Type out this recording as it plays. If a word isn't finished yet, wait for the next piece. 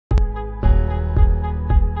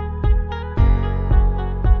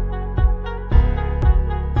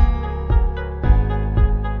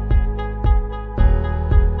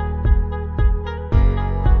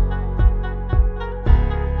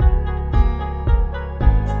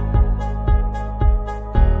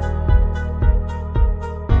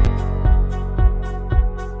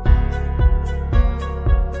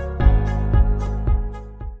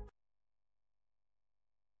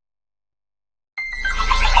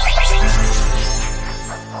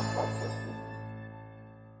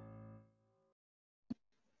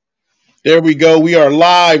There we go. We are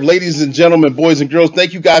live, ladies and gentlemen, boys and girls.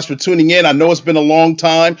 Thank you guys for tuning in. I know it's been a long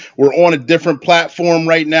time. We're on a different platform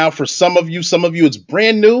right now. For some of you, it's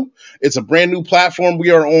brand new. It's a brand new platform.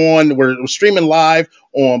 We're streaming live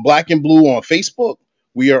on Black and Blue on Facebook.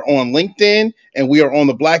 We are on LinkedIn and we are on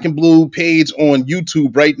the Black and Blue page on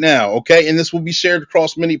YouTube right now. Okay. And this will be shared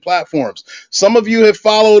across many platforms. Some of you have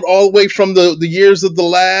followed all the way from the years of the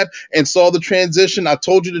lab and saw the transition. I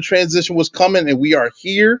told you the transition was coming and we are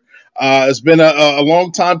here. It's been a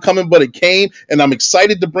long time coming, but it came, and I'm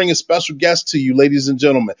excited to bring a special guest to you, ladies and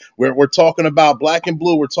gentlemen. We're talking about Black and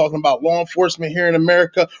Blue. We're talking about law enforcement here in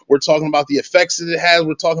America. We're talking about the effects that it has.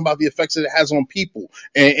 We're talking about the effects that it has on people,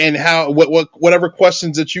 and how whatever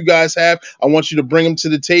questions that you guys have, I want you to bring them to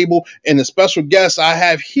the table. And the special guest I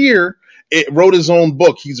have here wrote his own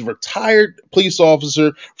book. He's a retired police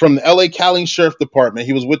officer from the LA County Sheriff Department.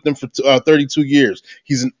 He was with them for 32 years.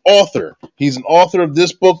 He's an author. He's an author of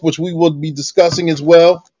this book, which we will be discussing as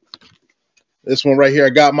well. This one right here, I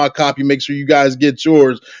got my copy. Make sure you guys get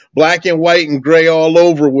yours. Black and white and gray all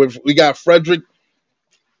over. We got Frederick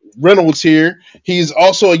Reynolds here. He's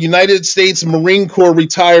also a United States Marine Corps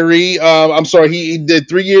retiree. He did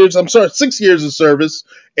 6 years of service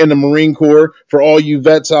in the Marine Corps for all you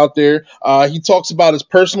vets out there. He talks about his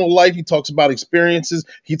personal life. He talks about experiences.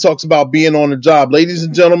 He talks about being on the job. Ladies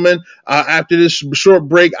and gentlemen, after this short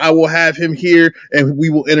break, I will have him here and we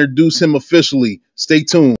will introduce him officially. Stay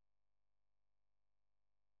tuned.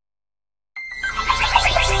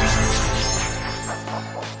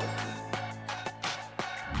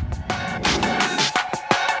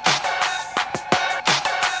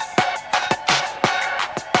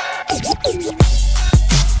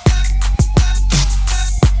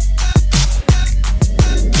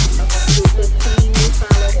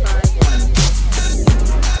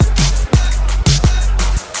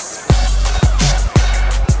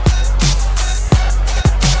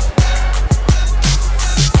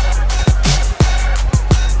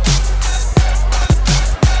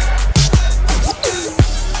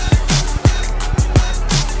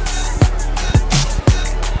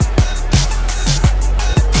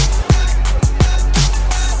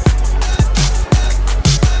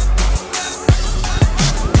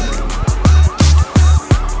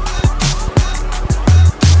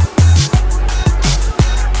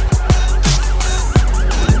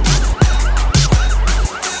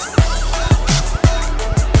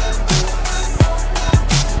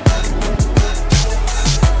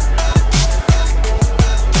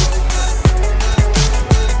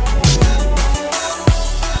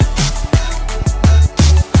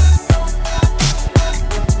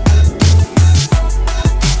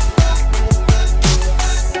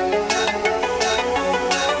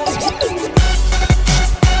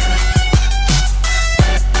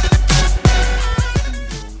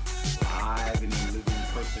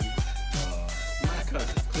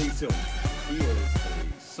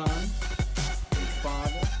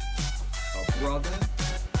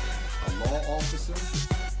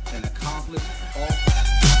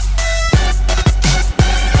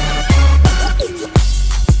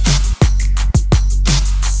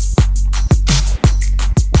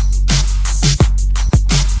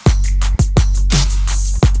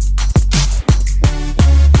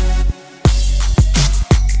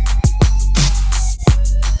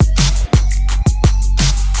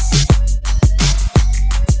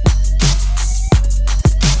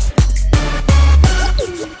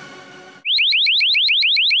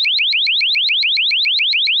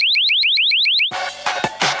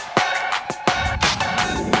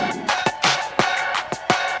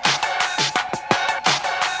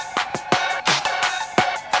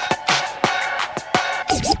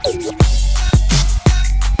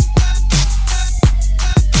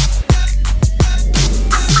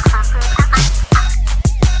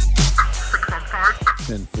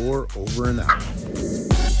 Over and out.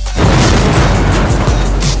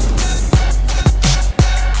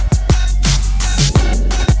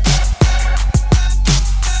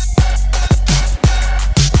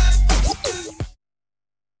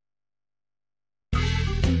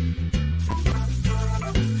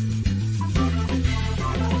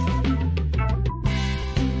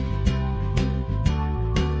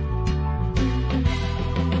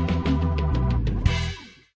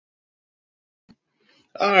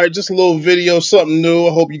 All right, just a little video, something new.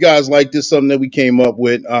 I hope you guys like this, something that we came up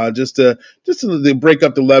with, just to break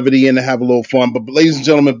up the levity and to have a little fun. But ladies and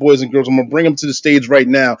gentlemen, boys and girls, I'm gonna bring them to the stage right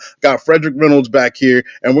now. Got Frederick Reynolds back here,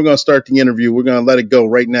 and we're gonna start the interview. We're gonna let it go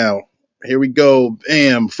right now. Here we go.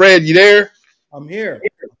 Bam, Fred, you there? I'm here.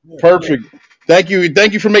 Perfect. Thank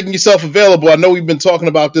you for making yourself available. I know we've been talking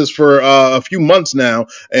about this for a few months now,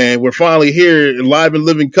 and we're finally here live in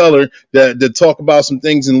living color to talk about some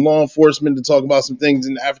things in law enforcement, to talk about some things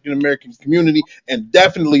in the African American community, and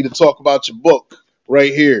definitely to talk about your book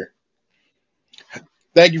right here.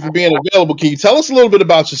 Thank you for being available. Can you tell us a little bit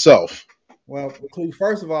about yourself? Well, Cleve,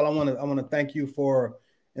 first of all, I want to thank you for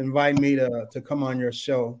inviting me to come on your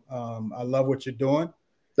show. I love what you're doing.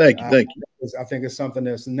 Thank you. Uh, Thank you. I think it's something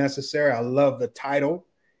that's necessary. I love the title,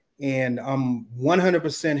 and I'm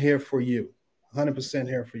 100% here for you. 100%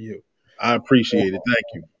 here for you. I appreciate it. Thank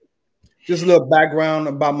you. Just a little background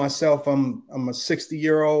about myself. I'm a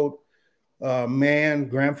 60-year-old man,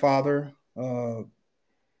 grandfather.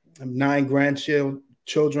 Nine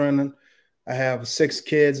grandchildren. I have six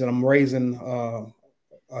kids, and I'm raising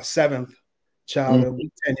a seventh child. That'll be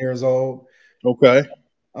 10 years old. Okay.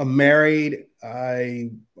 I'm married.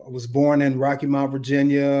 I was born in Rocky Mount,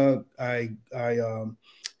 Virginia. I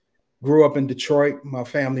grew up in Detroit. My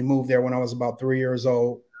family moved there when I was about 3 years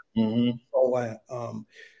old. So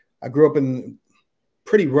I grew up in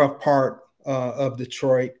pretty rough part of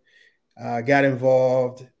Detroit. I got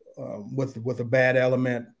involved with a bad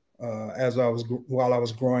element while I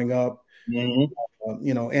was growing up.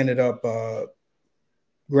 Ended up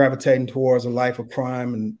gravitating towards a life of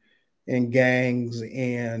crime and gangs,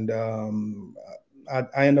 and I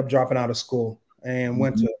ended up dropping out of school and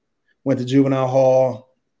went to juvenile hall.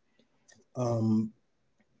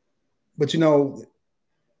 But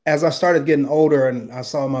as I started getting older and I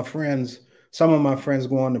saw some of my friends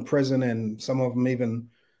going to prison, and some of them even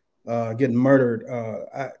getting murdered,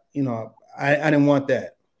 I didn't want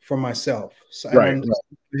that for myself. So I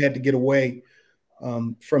had to get away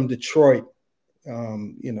from Detroit,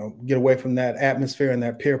 get away from that atmosphere and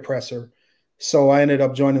that peer pressure. So I ended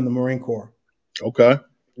up joining the Marine Corps. Okay.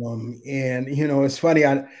 And it's funny.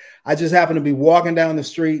 I just happened to be walking down the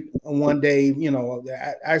street one day.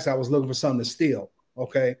 Actually, I was looking for something to steal.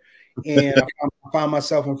 Okay, and I found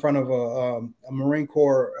myself in front of a Marine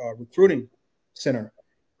Corps recruiting center.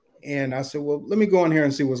 And I said, well, let me go in here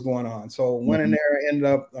and see what's going on. So went in there, ended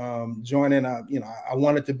up joining. I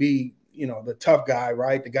wanted to be, the tough guy,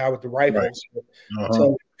 right? The guy with the rifles. Right.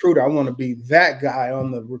 So recruiter, I want to be that guy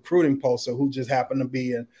on the recruiting poster who just happened to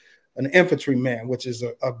be an infantryman, which is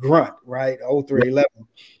a grunt, right? 0311.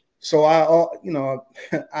 So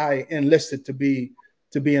I enlisted to be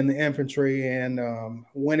in the infantry, and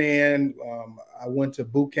went in. I went to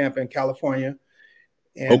boot camp in California,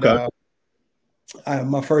 and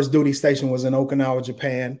my first duty station was in Okinawa,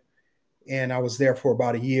 Japan, and I was there for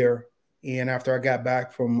about a year. And after I got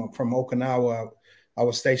back from Okinawa, I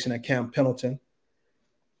was stationed at Camp Pendleton,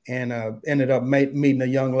 and ended up meeting a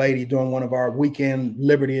young lady during one of our weekend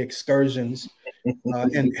Liberty excursions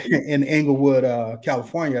in Inglewood,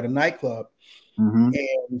 California, at a nightclub.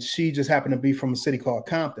 And she just happened to be from a city called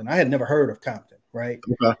Compton. I had never heard of Compton, right?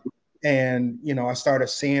 Okay. And I started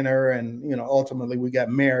seeing her, and ultimately we got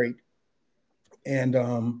married. And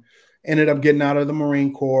ended up getting out of the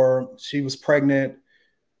Marine Corps. She was pregnant.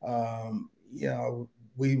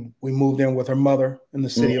 We moved in with her mother in the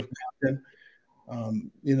city of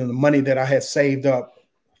Compton. The money that I had saved up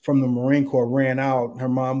from the Marine Corps ran out. Her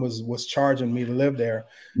mom was charging me to live there.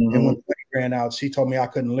 And when the money ran out, she told me I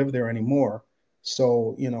couldn't live there anymore.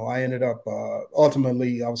 So, I ended up,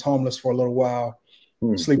 ultimately, I was homeless for a little while,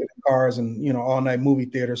 sleeping in cars and, all night movie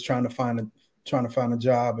theaters, trying to find a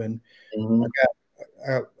job. And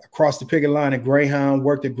I crossed the picket line at Greyhound,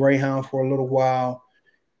 worked at Greyhound for a little while,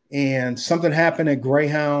 and something happened at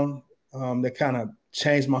Greyhound that kind of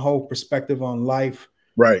changed my whole perspective on life.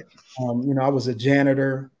 Right. I was a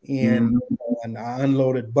janitor, and I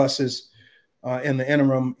unloaded buses in the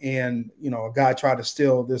interim, and a guy tried to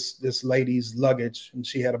steal this lady's luggage, and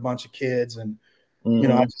she had a bunch of kids, and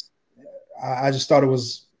I just thought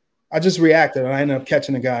I just reacted, and I ended up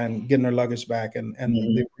catching the guy and getting her luggage back. And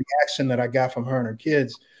the reaction that I got from her and her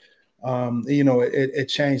kids, it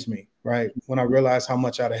changed me, right? When I realized how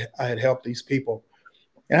much I had helped these people.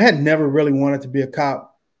 And I had never really wanted to be a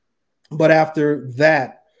cop. But after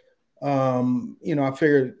that, I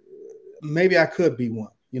figured maybe I could be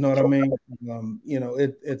one. You know what I mean?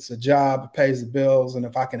 It's a job, it pays the bills. And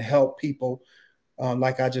if I can help people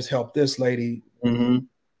like I just helped this lady,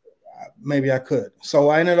 maybe I could. So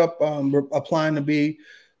I ended up applying to be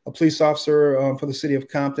a police officer for the city of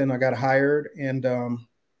Compton. I got hired, and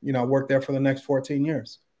I worked there for the next 14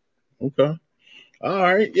 years. Okay. All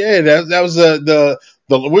right. Yeah, that was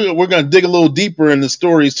we're gonna dig a little deeper in the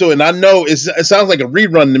stories too. And I know it sounds like a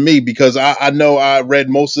rerun to me, because I know I read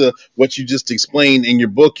most of what you just explained in your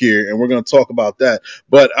book here, and we're gonna talk about that.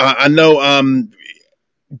 But I know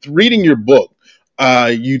reading your book,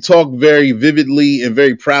 You talk very vividly and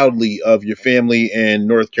very proudly of your family in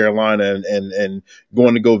North Carolina and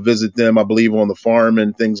going to go visit them, I believe, on the farm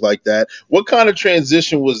and things like that. What kind of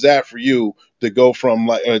transition was that for you to go from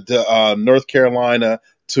North Carolina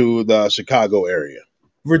to the Chicago area?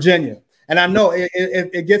 Virginia. And I know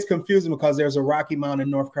it gets confusing because there's a Rocky Mountain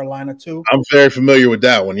in North Carolina too. I'm very familiar with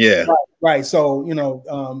that one. Yeah. Right. So,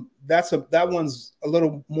 that one's a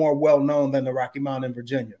little more well known than the Rocky Mountain in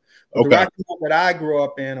Virginia. But the Rocky Mountain that I grew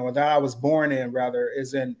up in, or that I was born in, rather,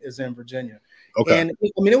 is in Virginia. Okay. And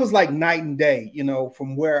I mean, it was like night and day,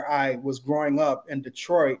 from where I was growing up in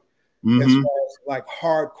Detroit, as far as like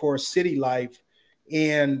hardcore city life.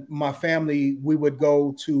 And my family, we would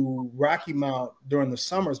go to Rocky Mount during the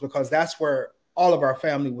summers because that's where all of our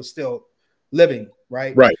family was still living,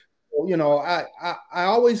 right? Right. So, I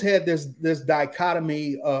always had this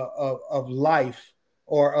dichotomy of life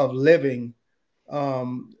or of living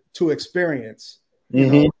to experience.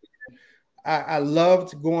 I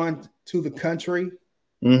loved going to the country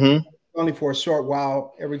only for a short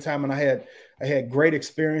while every time, and I had great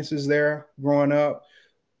experiences there growing up.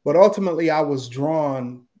 But ultimately, I was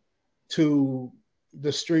drawn to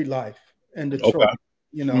the street life in Detroit,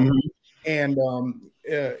 and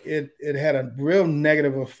it had a real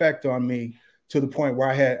negative effect on me to the point where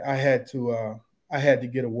I had to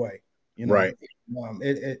get away. Right.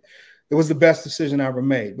 It was the best decision I ever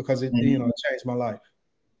made because it changed my life.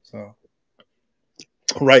 So.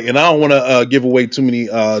 Right, and I don't want to give away too many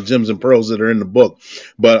gems and pearls that are in the book,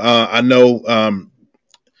 but I know.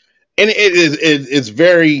 And it's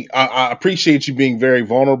very, I appreciate you being very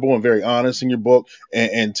vulnerable and very honest in your book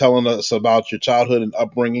and telling us about your childhood and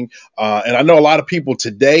upbringing. And I know a lot of people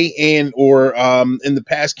today and or in the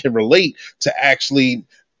past can relate to actually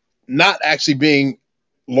not actually being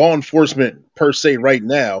law enforcement per se right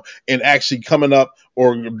now and actually coming up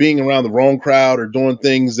or being around the wrong crowd or doing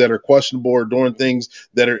things that are questionable or doing things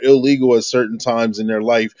that are illegal at certain times in their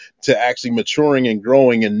life to actually maturing and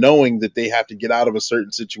growing and knowing that they have to get out of a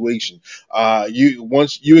certain situation.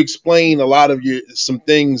 Once you explain a lot of some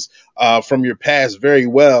things from your past very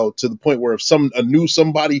well to the point where if a new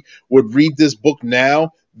somebody would read this book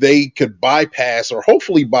now, they could bypass or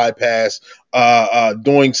hopefully bypass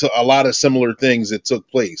doing a lot of similar things that took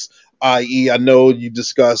place. I.e., I know you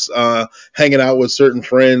discuss hanging out with certain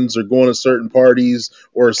friends or going to certain parties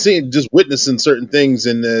or just witnessing certain things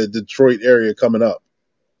in the Detroit area coming up.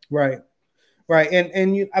 Right.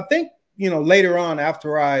 And I think, later on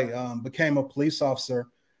after I became a police officer,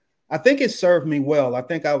 I think it served me well. I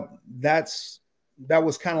think that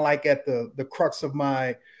was kind of like at the crux of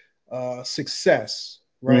my success,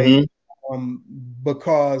 right?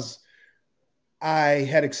 Because I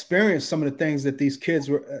had experienced some of the things that these kids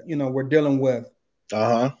were dealing with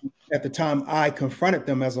at the time I confronted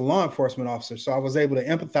them as a law enforcement officer. So I was able to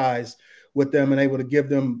empathize with them and able to give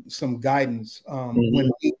them some guidance when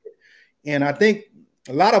needed. And I think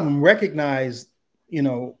a lot of them recognized,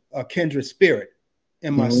 a kindred spirit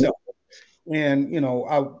in myself. And,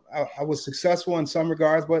 I was successful in some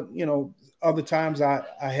regards, but, other times I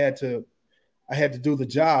had to do the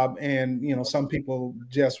job, and some people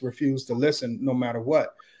just refused to listen no matter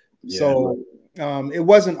what. Yeah. So it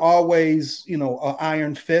wasn't always an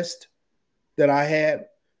iron fist that I had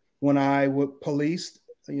when I would police.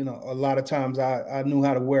 A lot of times I knew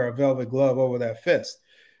how to wear a velvet glove over that fist,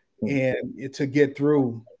 and to get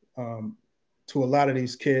through to a lot of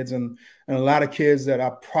these kids and a lot of kids that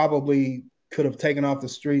I probably could have taken off the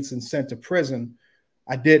streets and sent to prison.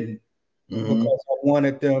 I didn't. Because I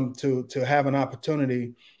wanted them to have an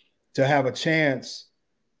opportunity to have a chance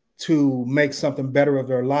to make something better of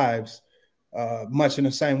their lives, much in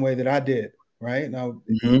the same way that I did. Right now,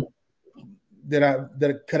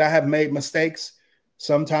 could I have made mistakes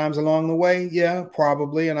sometimes along the way? Yeah,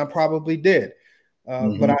 probably, and I probably did.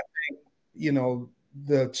 But I think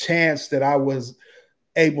the chance that I was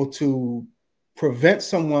able to prevent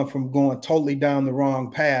someone from going totally down the wrong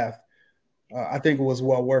path, I think it was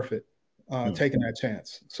well worth it. Taking that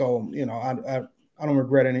chance. So, I don't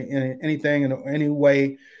regret anything in any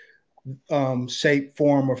way, shape,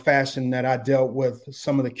 form, or fashion that I dealt with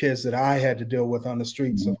some of the kids that I had to deal with on the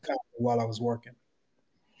streets of Compton while I was working.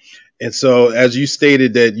 And so, as you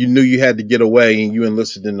stated that you knew you had to get away and you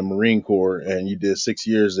enlisted in the Marine Corps and you did 6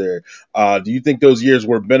 years there, do you think those years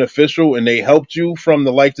were beneficial and they helped you from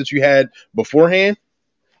the life that you had beforehand?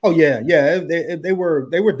 Oh yeah. They were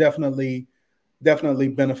definitely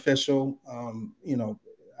beneficial.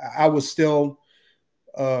 I was still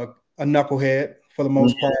a knucklehead for the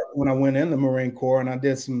most part when I went in the Marine Corps, and I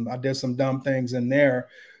did some dumb things in there.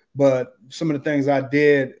 But some of the things I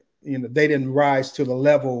did, they didn't rise to the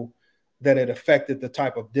level that it affected the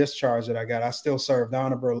type of discharge that I got. I still served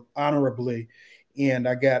honorably, and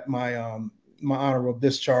I got my honorable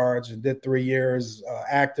discharge and did 3 years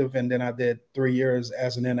active, and then I did 3 years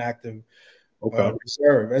as an inactive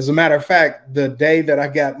reserve. As a matter of fact, the day that I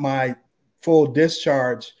got my full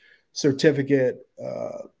discharge certificate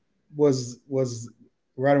was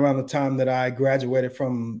right around the time that I graduated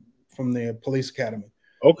from the police academy.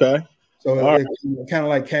 Okay. So it kind of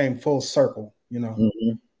like came full circle, you know.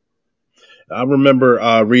 Mm-hmm. I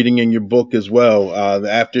remember reading in your book as well,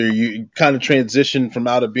 after you kind of transitioned from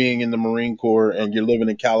out of being in the Marine Corps and you're living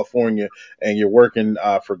in California and you're working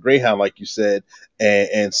for Greyhound, like you said,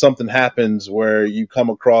 and something happens where you come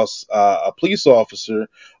across a police officer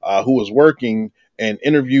who was working and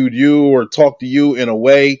interviewed you or talked to you in a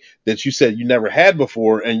way that you said you never had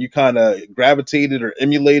before, and you kind of gravitated or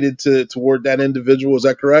emulated toward that individual. Is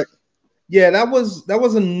that correct? Yeah, that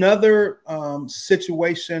was another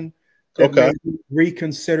situation that made me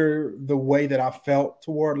reconsider the way that I felt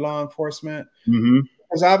toward law enforcement. Mm-hmm.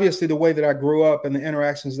 Because obviously the way that I grew up and the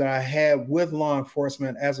interactions that I had with law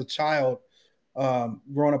enforcement as a child,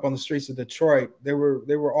 growing up on the streets of Detroit, they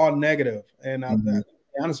were all negative. And to be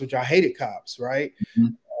honest with you, I hated cops, right?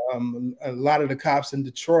 Mm-hmm. A lot of the cops in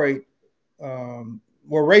Detroit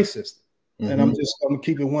were racist. Mm-hmm. And I'm gonna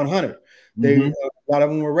keep it 100. A lot of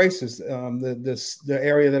them were racist. The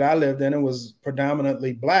area that I lived in, it was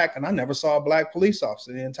predominantly black, and I never saw a black police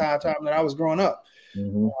officer the entire time that I was growing up.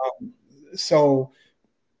 Mm-hmm. So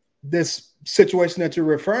this situation that you're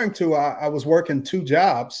referring to, I was working 2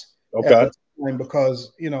 jobs at the time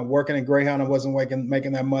because, you know, working at Greyhound, I wasn't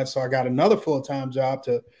making that much. So I got another full-time job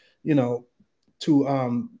to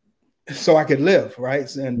so I could live,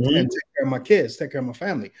 right? And take care of my kids, take care of my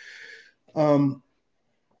family.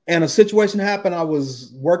 And a situation happened. I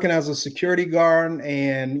was working as a security guard,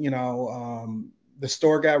 and the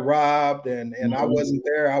store got robbed, and I wasn't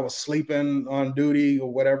there. I was sleeping on duty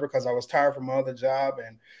or whatever because I was tired from my other job,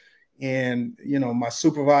 and my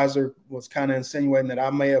supervisor was kind of insinuating that I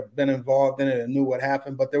may have been involved in it and knew what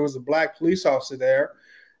happened. But there was a black police officer there,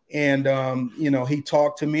 and he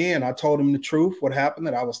talked to me, and I told him the truth, what happened,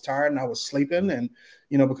 that I was tired and I was sleeping, and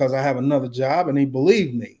because I have another job, and he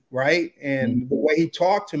believed me, right? And the way he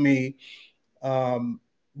talked to me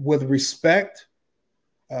with respect,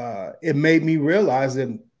 it made me realize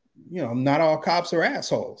that, not all cops are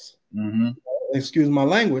assholes. Mm-hmm. Excuse my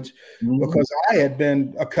language, because I had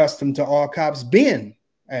been accustomed to all cops being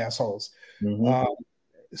assholes. Mm-hmm.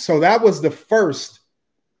 So that was the first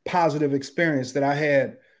positive experience that I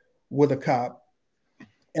had with a cop.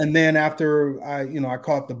 And then after I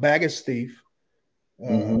caught the baggage thief,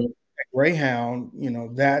 at Greyhound,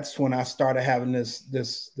 that's when I started having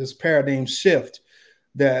this paradigm shift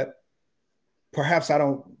that perhaps I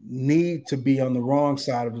don't need to be on the wrong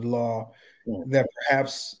side of the law, that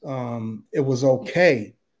perhaps it was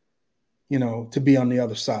okay, to be on the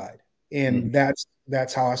other side. And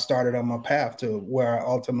that's how I started on my path to where I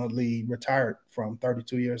ultimately retired from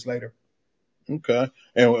 32 years later. Okay.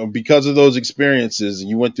 And because of those experiences, and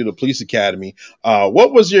you went through the police academy,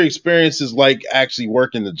 what was your experiences like actually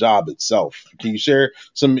working the job itself? Can you share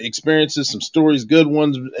some experiences, some stories, good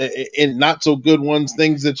ones and not so good ones,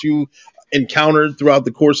 things that you encountered throughout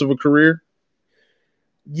the course of a career?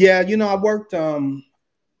 Yeah, I worked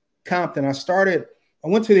Compton. I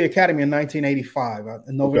went to the academy in 1985,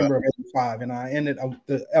 in November of 85, and I ended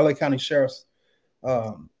the LA County Sheriff's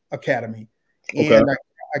Academy. And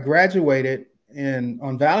I graduated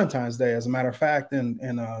on Valentine's Day, as a matter of fact, in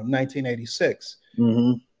 1986.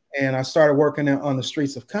 Mm-hmm. And I started working on the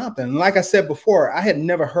streets of Compton. And like I said before, I had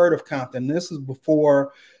never heard of Compton. This is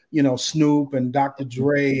before, Snoop and Dr.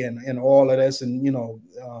 Dre and all of this, and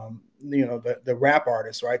the rap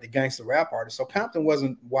artists, right? The gangster rap artists. So Compton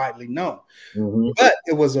wasn't widely known, but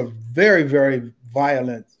it was a very, very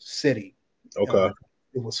violent city. Okay.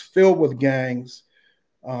 It was filled with gangs.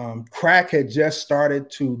 Crack had just started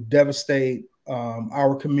to devastate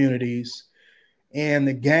our communities, and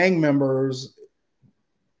the gang members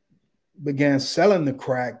began selling the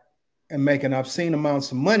crack and making obscene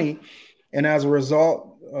amounts of money. And as a result,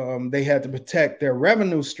 they had to protect their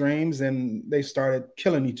revenue streams, and they started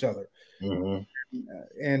killing each other. Mm-hmm.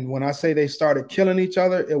 And when I say they started killing each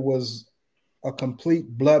other, it was a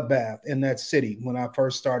complete bloodbath in that city when I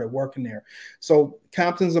first started working there. So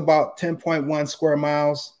Compton's about 10.1 square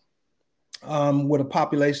miles, with a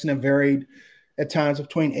population that varied at times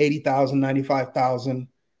between 80,000, 95,000.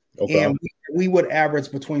 Okay. And we would average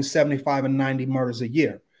between 75 and 90 murders a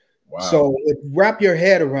year. Wow. So wrap your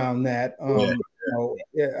head around that. I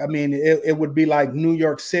mean, it would be like New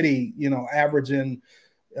York City, averaging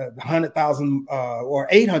 100,000 or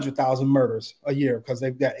 800,000 murders a year because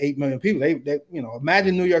they've got 8 million people. They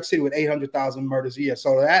imagine New York City with 800,000 murders a year.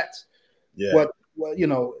 So that's what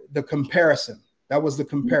the comparison. That was the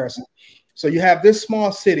comparison. So you have this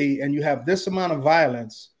small city and you have this amount of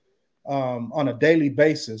violence on a daily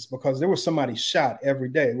basis because there was somebody shot every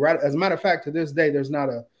day. Right. As a matter of fact, to this day, there's not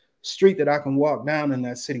a street that I can walk down in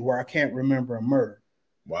that city where I can't remember a murder.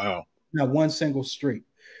 Wow. Not one single street.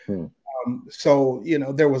 So,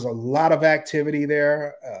 there was a lot of activity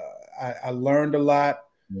there. I learned a lot.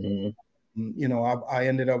 I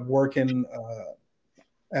ended up working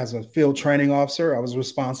as a field training officer. I was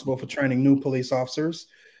responsible for training new police officers.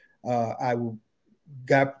 I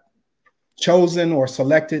got chosen or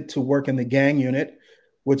selected to work in the gang unit,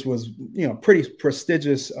 which was, pretty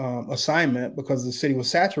prestigious assignment because the city was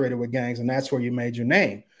saturated with gangs, and that's where you made your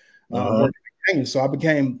name. So I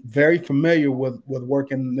became very familiar with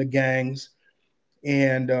working the gangs.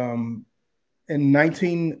 And in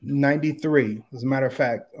 1993, as a matter of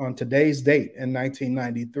fact, on today's date in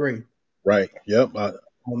 1993. Right. Yep. It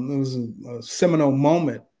was a seminal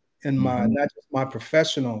moment in my, not just my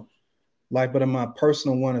professional life, but in my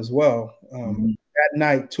personal one as well. That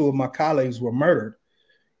night, 2 of my colleagues were murdered.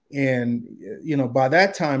 And, by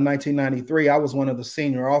that time, 1993, I was one of the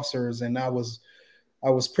senior officers, and I was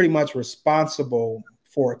pretty much responsible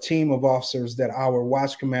for a team of officers that our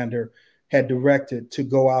watch commander had directed to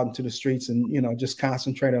go out into the streets and, just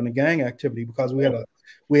concentrate on the gang activity because we had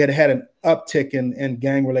an uptick in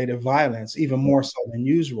gang related violence, even more so than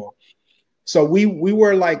usual. So we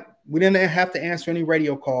were like, we didn't have to answer any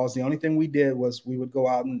radio calls. The only thing we did was we would go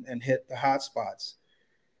out and hit the hot spots.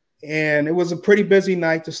 And it was a pretty busy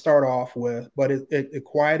night to start off with, but it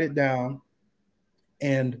quieted down.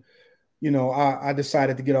 And I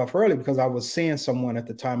decided to get off early because I was seeing someone at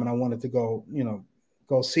the time and I wanted to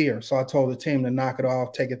go see her. So I told the team to knock it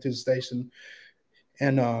off, take it to the station,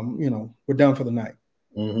 and, we're done for the night.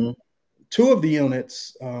 2 of the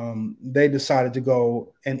units, they decided to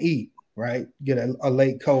go and eat, right? Get a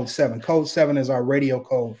late code 7. Code 7 is our radio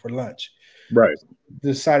code for lunch. Right.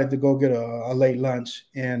 Decided to go get a late lunch.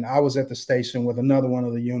 And I was at the station with another one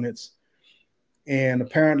of the units. And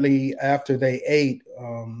apparently after they ate,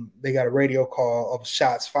 they got a radio call of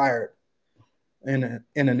shots fired in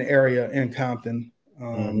an area in Compton.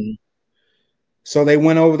 So they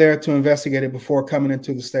went over there to investigate it before coming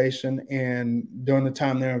into the station. And during the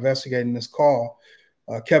time they're investigating this call,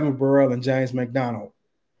 Kevin Burrell and James McDonald,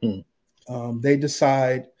 they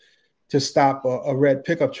decide to stop a red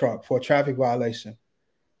pickup truck for a traffic violation.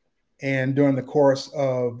 And during the course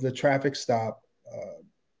of the traffic stop,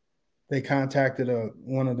 they contacted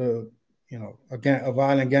one of the, a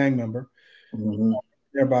violent gang member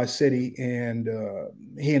nearby city, and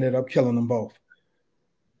he ended up killing them both.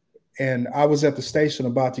 And I was at the station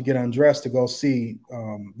about to get undressed to go see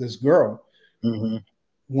this girl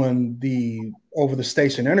when over the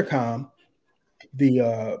station intercom,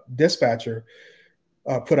 the dispatcher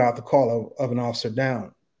put out the call of an officer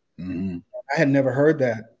down. I had never heard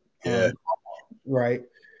that. Right.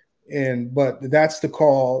 But that's the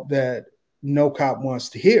call that no cop wants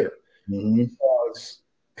to hear because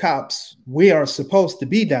cops, we are supposed to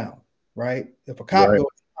be down, right? If a cop goes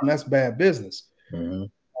down, that's bad business.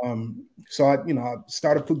 So I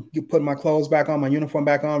started putting my clothes back on, my uniform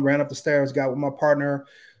back on, ran up the stairs, got with my partner.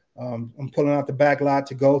 I'm pulling out the back lot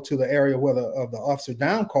to go to the area where the officer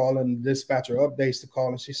down call, and the dispatcher updates the call,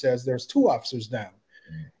 and she says there's 2 officers down.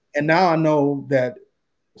 And now I know that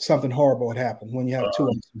something horrible had happened when you have 2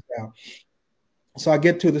 officers down. So I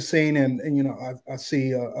get to the scene, and I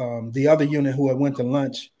see the other unit who had went to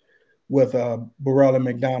lunch with Burrell and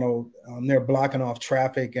McDonald. They're blocking off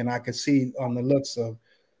traffic, and I could see on the looks of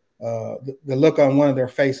the look on one of their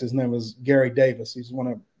faces. His name was Gary Davis. He's one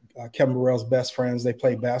of Kevin Burrell's best friends. They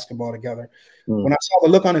played basketball together. When I saw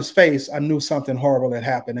the look on his face, I knew something horrible had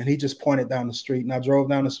happened, and he just pointed down the street. And I drove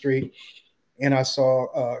down the street, and I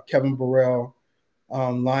saw Kevin Burrell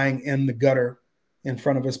lying in the gutter in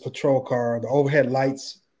front of his patrol car. The overhead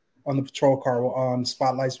lights on the patrol car were on,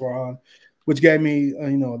 spotlights were on, which gave me,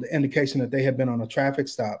 the indication that they had been on a traffic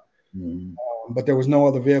stop. But there was no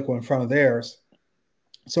other vehicle in front of theirs.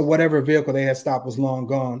 So whatever vehicle they had stopped was long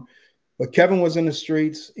gone. But Kevin was in the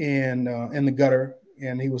streets and in the gutter,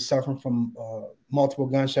 and he was suffering from multiple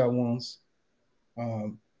gunshot wounds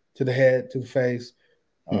to the head, to the face.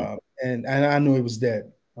 And I knew he was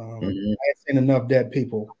dead. I had seen enough dead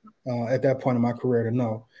people at that point in my career to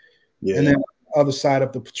know. And then on the other side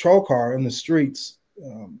of the patrol car in the streets,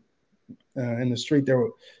 there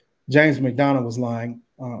were James McDonald was lying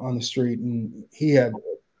on the street, and he had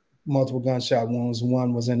multiple gunshot wounds.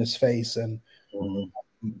 One was in his face, and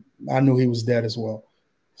I knew he was dead as well.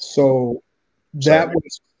 So Sorry.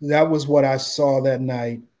 that was what I saw that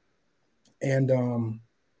night. And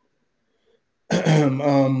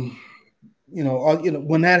when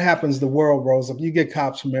that happens, the world rolls up. You get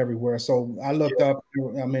cops from everywhere. So I looked up.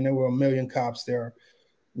 I mean, there were a million cops there,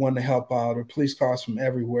 wanting to help out, or police cars from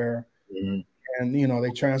everywhere. Mm-hmm. And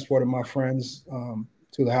they transported my friends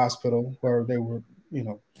to the hospital where they were,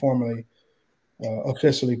 formerly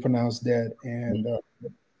officially pronounced dead. And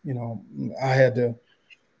I had the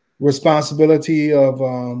responsibility of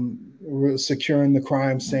securing the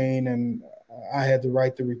crime scene, and I had to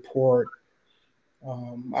write the report.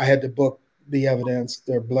 I had to book the evidence,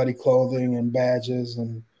 their bloody clothing and badges,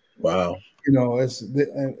 and Wow. it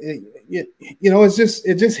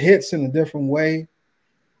just hits in a different way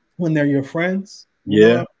when they're your friends.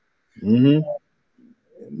 Yeah. Mm-hmm.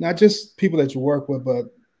 Not just people that you work with, but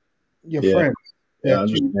your Yeah. friends Yeah. I that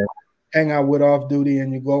you understand. hang out with off duty,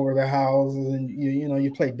 and you go over their houses, and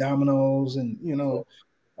you play dominoes, and you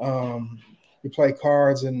play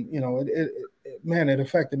cards, and man, it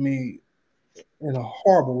affected me in a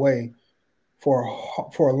horrible way for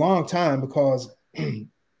a long time, because Hmm.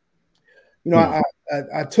 I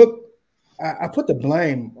put the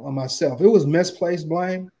blame on myself. It was misplaced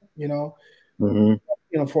blame.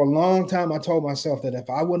 Mm-hmm. For a long time I told myself that if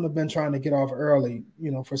I wouldn't have been trying to get off early,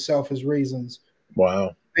 for selfish reasons,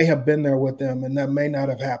 Wow. may have been there with them, and that may not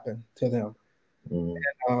have happened to them.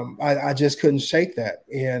 Mm-hmm. I just couldn't shake that,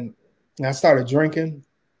 and I started drinking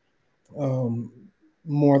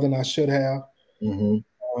more than I should have. Mm-hmm.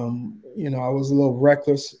 I was a little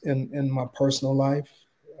reckless in my personal life.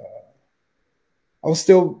 I was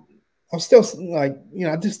still like,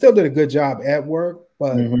 I just still did a good job at work,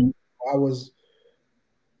 but Mm-hmm. I was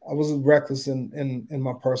reckless in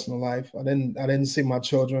my personal life. I didn't see my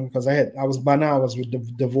children, because I was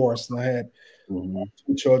divorced, and I had Mm-hmm.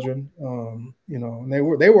 two children. And they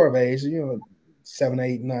were of age, 7,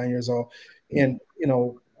 8, 9 years old, and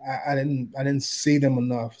I didn't see them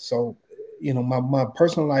enough. So my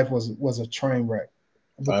personal life was a train wreck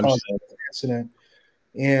I because of understand. the incident.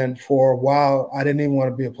 And for a while, I didn't even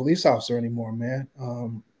want to be a police officer anymore, man. I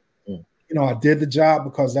did the job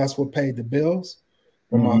because that's what paid the bills,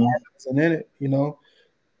 but my heart Mm-hmm. wasn't in it,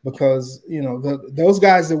 because those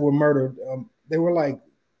guys that were murdered, they were like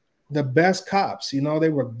the best cops. They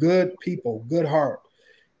were good people, good heart,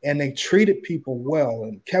 and they treated people well.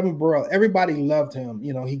 And Kevin Burrell, everybody loved him.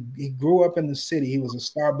 He grew up in the city. He was a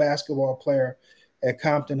star basketball player at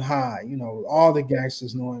Compton High. All the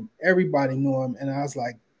gangsters knew him. Everybody knew him. And I was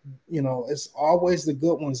like, it's always the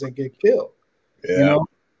good ones that get killed. You Yeah. know,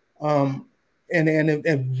 and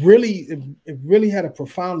it really had a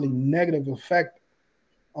profoundly negative effect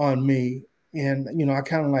on me. And I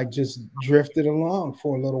kind of like just drifted along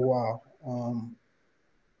for a little while.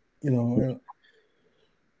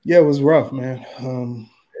 Yeah, it was rough, man. Yeah.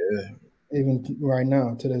 Even right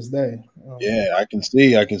now to this day. Yeah, I can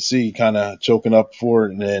see kind of choking up for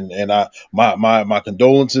it, and my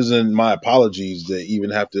condolences and my apologies to even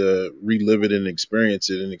have to relive it and experience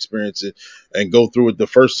it and go through it the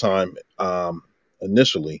first time.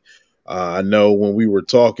 Initially, I know when we were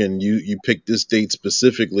talking, you picked this date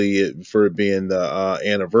specifically for it being the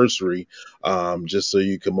anniversary, just so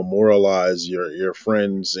you can memorialize your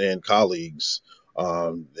friends and colleagues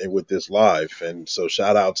with this live, and so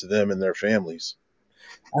shout out to them and their families.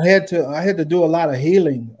 I had to do a lot of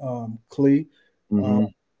healing, Clee, uh, Hmm.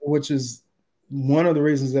 which is one of the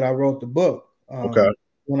reasons that I wrote the book. Okay.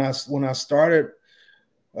 When I started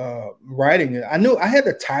writing it, I knew I had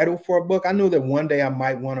the title for a book. I knew that one day I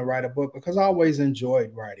might want to write a book because I always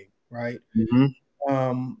enjoyed writing, right? Hmm.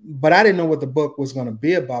 But I didn't know what the book was going to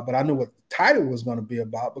be about, but I knew what the title was going to be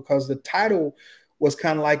about, because the title was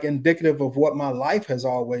kind of like indicative of what my life has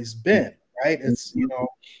always been, right? It's,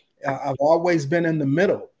 I've always been in the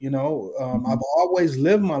middle, I've always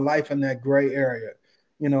lived my life in that gray area.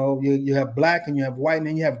 You have black and you have white, and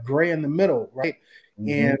then you have gray in the middle, right? Hmm.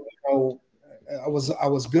 And, I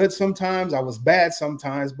was good sometimes, I was bad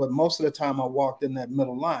sometimes, but most of the time I walked in that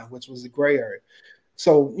middle line, which was the gray area.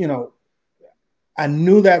 So, I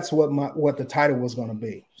knew that's what the title was going to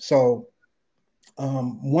be. So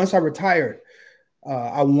once I retired,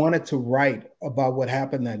 I wanted to write about what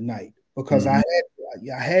happened that night, because Hmm.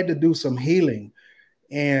 I had to do some healing,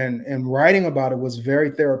 and writing about it was very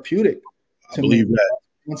therapeutic I to me. believe that.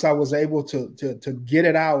 Once I was able to get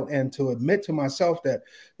it out and to admit to myself that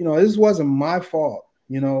this wasn't my fault.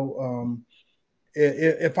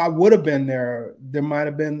 If I would have been there, there might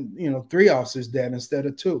have been 3 officers dead instead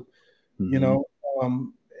of 2. You Hmm. know,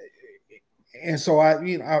 um, and so I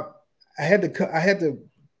had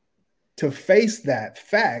to to face that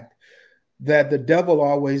fact that the devil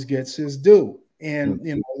always gets his due. And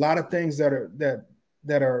you know, a lot of things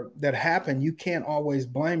that happen, you can't always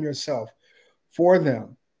blame yourself for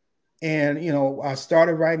them. And you know, I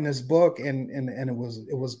started writing this book, and it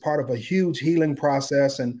was part of a huge healing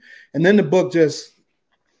process, and then the book just,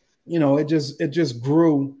 you know, it just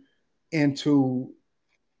grew into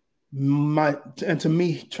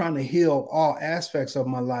me trying to heal all aspects of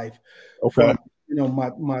my life, Okay. from, you know,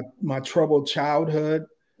 my troubled childhood,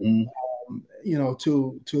 Mm. you know,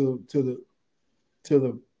 to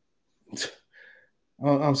the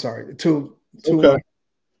I'm sorry, Okay.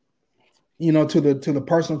 you know, to the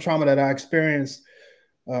personal trauma that I experienced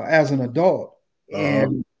as an adult. Uh-huh.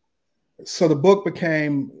 And so the book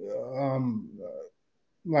became, um,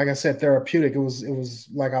 like I said, therapeutic. It was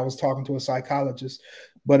like I was talking to a psychologist,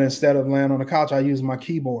 but instead of laying on the couch, I used my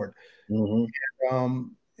keyboard. Mm-hmm.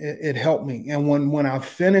 It helped me. And when I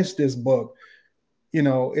finished this book, you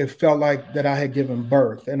know, it felt like that I had given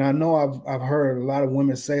birth. And I know I've heard a lot of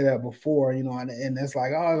women say that before, you know, and it's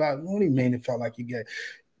like, oh, what do you mean it felt like you get?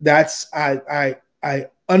 That's I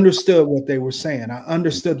understood what they were saying. I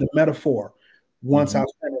understood the metaphor once Mm-hmm.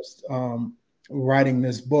 I finished writing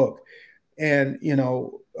this book. And you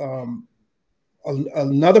know,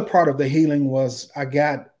 another part of the healing was I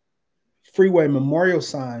got freeway memorial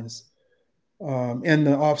signs in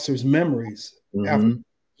the officers' memories after Mm-hmm.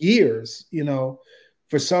 years. You know,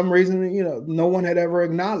 for some reason, you know, no one had ever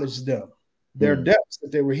acknowledged them, their Mm-hmm. deaths,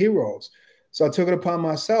 that they were heroes. So I took it upon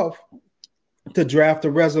myself to draft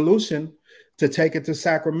a resolution to take it to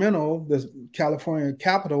Sacramento, the California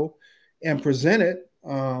capital, and present it,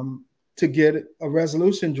 to get a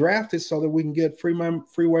resolution drafted so that we can get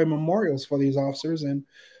freeway memorials for these officers. And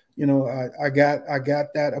you know, I got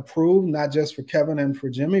that approved, not just for Kevin and for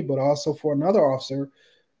Jimmy, but also for another officer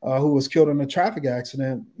who was killed in a traffic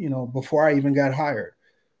accident, you know, before I even got hired.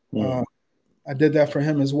 Uh, I did that for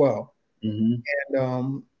him as well. Mm-hmm.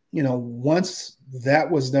 And you know, once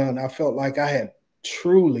that was done, I felt like I had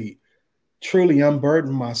truly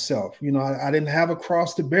unburdened myself. You know, I didn't have a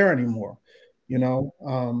cross to bear anymore. You know,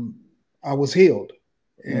 I was healed,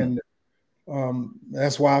 and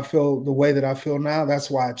that's why I feel the way that I feel now.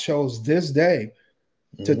 That's why I chose this day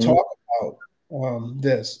to Mm-hmm. talk about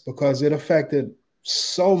this, because it affected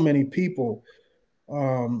so many people,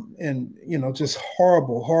 in, you know, just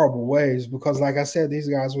horrible ways. Because, like I said, these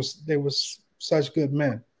guys were such good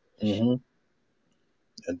men. Mm-hmm.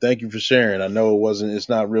 And thank you for sharing. I know it's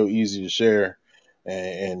not real easy to share,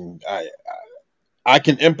 and I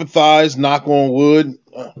can empathize. Knock on wood.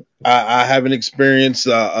 I haven't experienced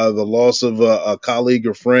the loss of a colleague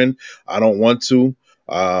or friend. I don't want to,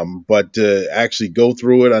 but to actually go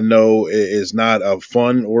through it, I know it is not a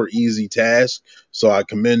fun or easy task. So I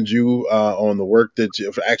commend you on the work that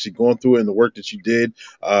you for actually going through it, and the work that you did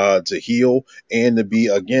to heal and to be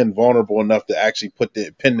again vulnerable enough to actually put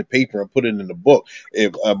the pen to paper and put it in the book.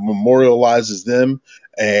 It memorializes them,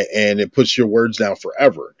 and it puts your words down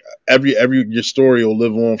forever. Every your story will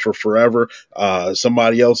live on for forever.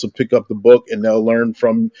 Somebody else will pick up the book and they'll learn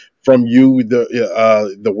from you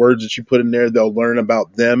the words that you put in there. They'll learn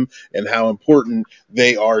about them and how important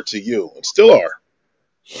they are to you, and still are.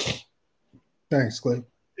 Thanks, Clay.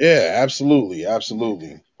 Yeah, absolutely,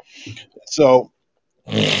 absolutely. So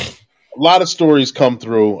a lot of stories come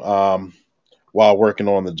through while working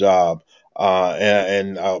on the job.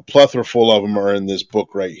 And a plethora full of them are in this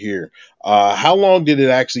book right here. How long did it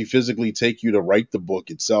actually physically take you to write the book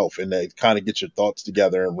itself and to kind of get your thoughts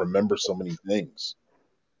together and remember so many things?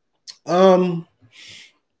 Um,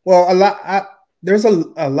 well, there's a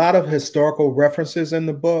lot of historical references in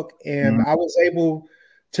the book, and Mm-hmm. I was able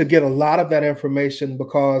to get a lot of that information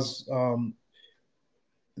because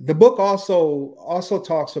the book also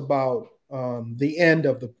talks about the end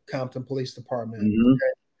of the Compton Police Department. Mm-hmm.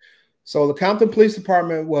 So the Compton Police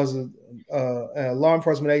Department was a law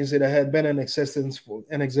enforcement agency that had been in existence for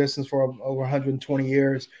over 120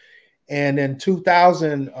 years, and in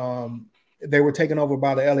 2000, they were taken over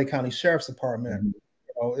by the LA County Sheriff's Department. Mm-hmm.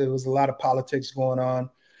 You know, it was a lot of politics going on.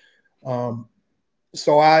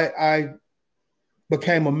 So I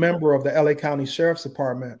became a member of the LA County Sheriff's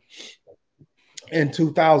Department in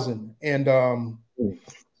 2000, and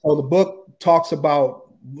so the book talks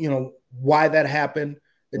about, you know, why that happened.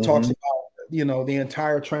 It talks Mm-hmm. about, you know, the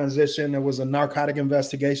entire transition. There was a narcotic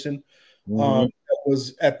investigation Mm-hmm. that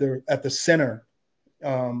was at the center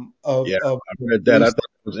Yeah, of I the read that. I police. thought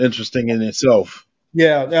it was interesting in itself.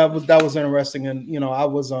 Yeah, that was interesting, and you know, I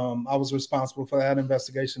was responsible for that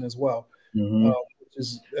investigation as well, Mm-hmm. which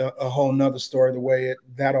is a whole nother story. The way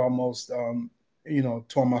that almost you know,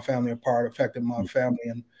 tore my family apart, affected my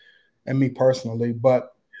family, and me personally.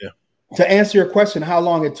 But Yeah. to answer your question, how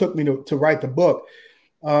long it took me to write the book,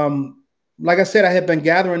 like I said, I had been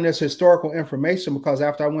gathering this historical information because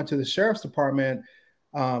after I went to the sheriff's department,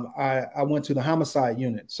 I went to the homicide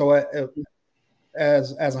unit. So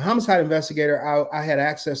as a homicide investigator, I had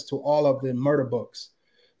access to all of the murder books.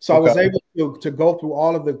 So I was able to go through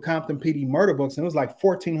all of the Compton PD murder books, and it was like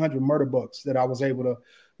 1,400 murder books that I was able to,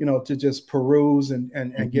 to just peruse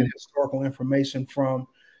and get historical information from.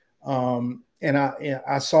 And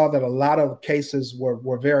I saw that a lot of cases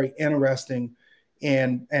were very interesting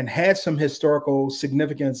and had some historical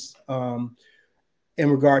significance in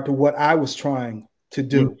regard to what I was trying to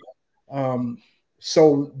do.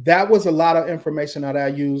 So that was a lot of information that I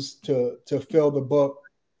used to fill the book.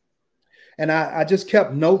 And I just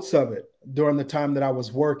kept notes of it during the time that I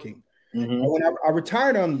was working. When I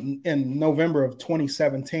retired in November of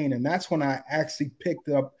 2017, and that's when I actually picked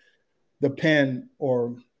up the pen,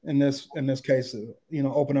 or in this case,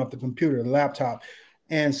 open up the computer, the laptop,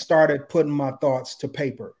 and started putting my thoughts to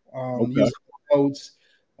paper. Using notes.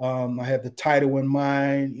 I had the title in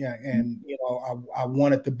mind, and I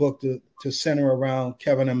wanted the book to center around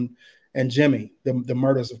Kevin and Jimmy, the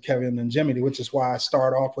murders of Kevin and Jimmy, which is why I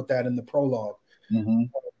start off with that in the prologue.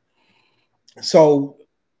 So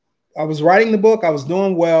I was writing the book, I was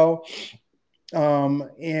doing well,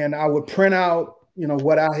 and I would print out,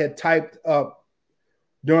 what I had typed up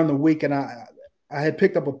during the week, and I had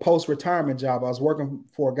picked up a post-retirement job. I was working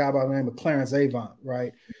for a guy by the name of Clarence Avant,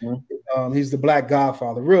 right? He's the Black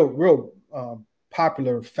Godfather, real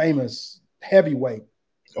popular, famous heavyweight.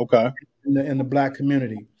 In the Black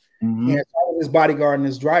community. And so I was his bodyguard and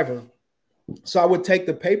his driver. So I would take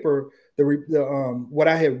the paper, what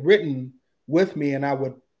I had written with me, and I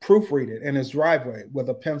would proofread it in his driveway with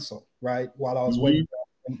a pencil, right? While I was waiting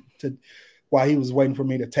while he was waiting for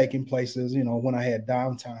me to take him places, when I had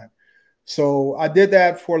downtime. So I did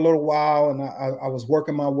that for a little while, and I was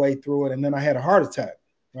working my way through it. And then I had a heart attack,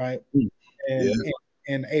 right?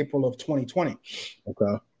 In April of 2020.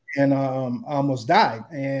 And I almost died.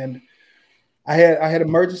 And I had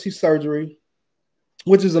emergency surgery,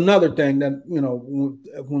 which is another thing that,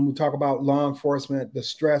 when we talk about law enforcement, the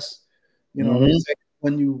stress, they say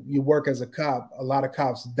when you work as a cop, a lot of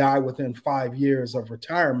cops die within 5 years of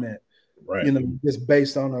retirement, just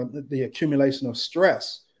based on the accumulation of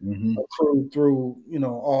stress through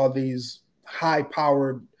all these high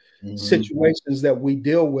powered situations that we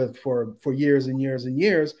deal with for years and years and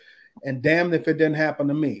years. And damned if it didn't happen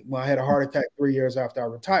to me. Well, I had a heart attack 3 years after I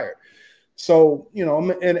retired. So,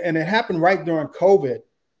 and it happened right during COVID.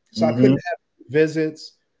 So I couldn't have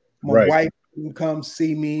visits. My wife couldn't come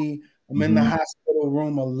see me. I'm in the hospital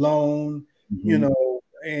room alone,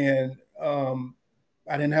 and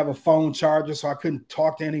I didn't have a phone charger, so I couldn't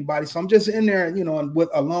talk to anybody. So I'm just in there, and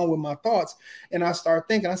alone with my thoughts. And I started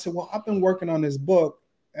thinking, I said, well, I've been working on this book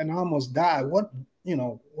and I almost died. What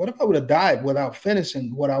if I would have died without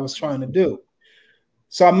finishing what I was trying to do?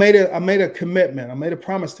 So I made a commitment. I made a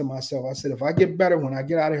promise to myself. I said, if I get better, when I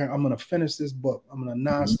get out of here, I'm going to finish this book. I'm going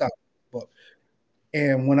to nonstop book.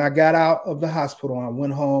 And when I got out of the hospital, I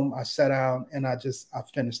went home, I sat down, and I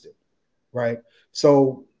finished it. Right.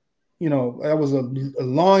 So, that was a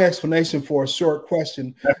long explanation for a short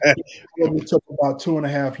question. It took about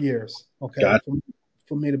 2.5 years. Okay.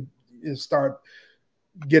 For me to start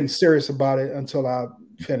getting serious about it until I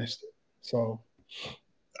finished it. So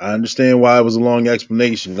I understand why it was a long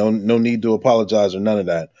explanation. No need to apologize or none of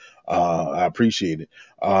that. I appreciate it.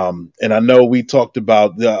 And I know we talked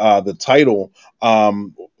about the title.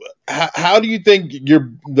 How do you think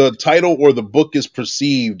the title or the book is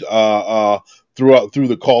perceived through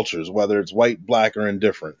the cultures, whether it's white, Black, or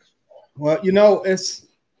indifferent? Well, it's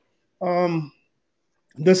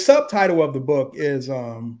the subtitle of the book is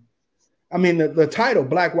the title,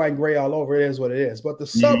 Black, White, and Gray all over, it is what it is. But the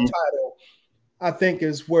subtitle, I think,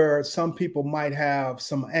 is where some people might have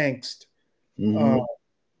some angst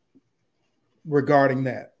regarding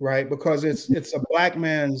that, right? Because it's a Black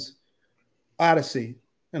man's odyssey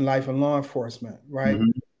in life and law enforcement, right?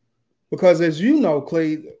 Because as you know,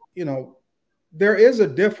 Cleve, there is a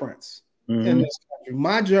difference in this country.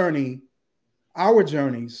 My journey, our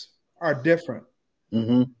journeys are different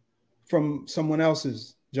from someone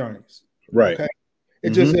else's journeys. Right. Okay.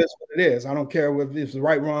 It just is what it is. I don't care if it's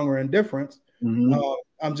right, wrong, or indifference.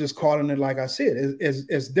 I'm just calling it like I see it.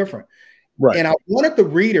 It's different. Right. And I wanted the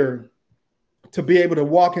reader to be able to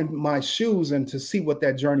walk in my shoes and to see what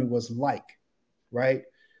that journey was like. Right.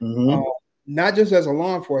 Not just as a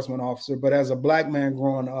law enforcement officer, but as a Black man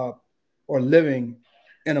growing up or living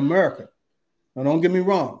in America. Now, don't get me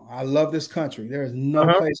wrong. I love this country. There is no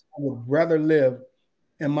place I would rather live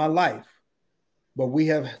in my life, but we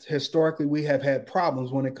have historically we have had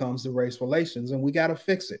problems when it comes to race relations, and we got to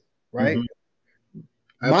fix it, right?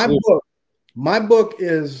 My Absolutely. book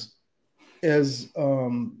is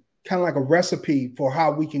kind of like a recipe for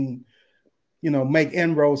how we can, make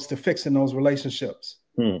inroads to fixing those relationships.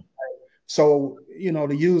 So,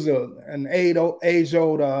 to use an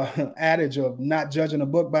age-old adage of not judging a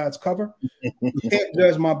book by its cover, you can't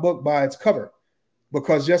judge my book by its cover,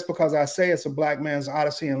 because just because I say it's a Black man's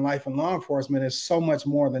odyssey in life and law enforcement is so much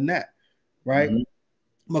more than that, right?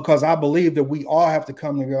 Because I believe that we all have to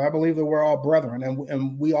come together. I believe that we're all brethren,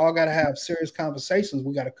 and we all got to have serious conversations.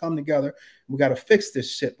 We got to come together. We got to fix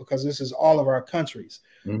this shit, because this is all of our countries.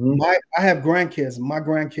 I have grandkids. My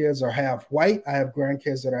grandkids are half white. I have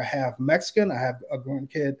grandkids that are half Mexican. I have a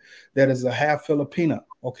grandkid that is a half Filipina.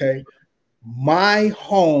 Okay. My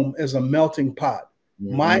home is a melting pot.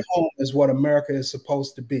 My home is what America is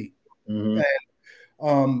supposed to be. And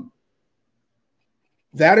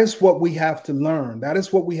that is what we have to learn. That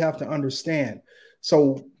is what we have to understand.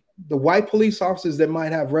 So the white police officers that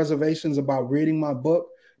might have reservations about reading my book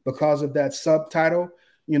because of that subtitle,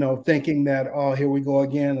 thinking that, oh, here we go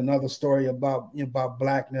again, another story about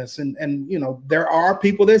Blackness. And there are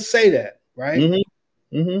people that say that, right?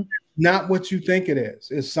 Not what you think it is.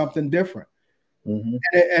 It's something different.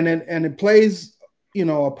 And it plays,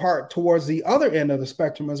 a part towards the other end of the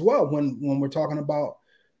spectrum as well, when we're talking about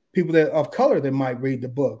people that of color that might read the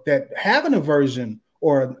book, that have an aversion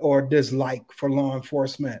or dislike for law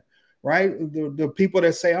enforcement, right? The people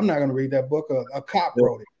that say, I'm not going to read that book, a cop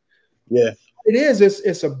wrote it. Yeah.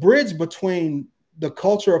 It's a bridge between the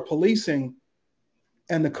culture of policing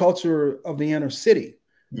and the culture of the inner city,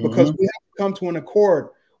 because we have to come to an accord.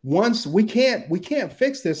 Once we can't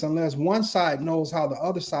fix this unless one side knows how the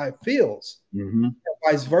other side feels, and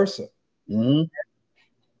vice versa.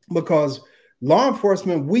 Because law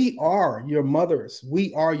enforcement, we are your mothers,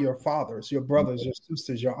 we are your fathers, your brothers, your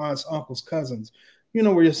sisters, your aunts, uncles, cousins.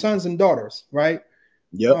 We're your sons and daughters, right?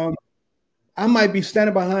 Yep. I might be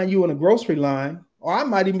standing behind you in a grocery line, or I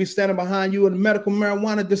might even be standing behind you in a medical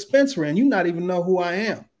marijuana dispensary, and you not even know who I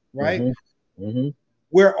am, right?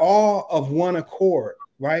 We're all of one accord,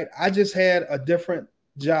 right? I just had a different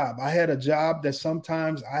job. I had a job that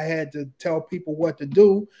sometimes I had to tell people what to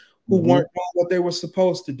do who weren't doing what they were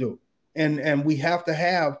supposed to do. And we have to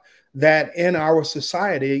have that in our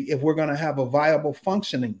society if we're going to have a viable,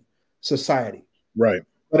 functioning society. Right.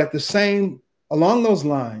 But along those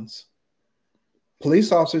lines,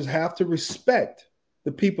 police officers have to respect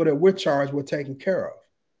the people that we're charged with taking care of.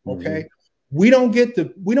 Okay. We don't get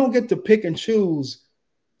to pick and choose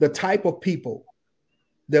the type of people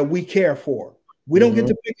that we care for. We don't get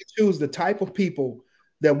to pick and choose the type of people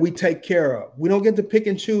that we take care of. We don't get to pick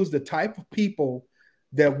and choose the type of people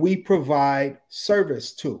that we provide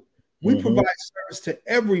service to. We provide service to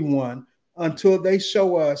everyone until they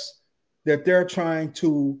show us that they're trying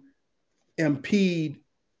to impede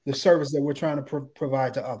the service that we're trying to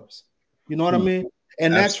provide to others. You know what I mean?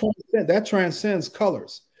 And that transcends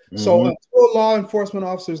colors. So until law enforcement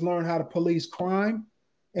officers learn how to police crime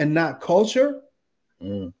and not culture,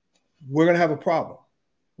 we're going to have a problem,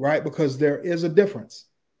 right? Because there is a difference.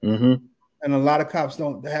 And a lot of cops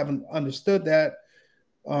haven't understood that.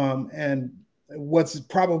 And what's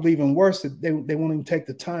probably even worse, that they won't even take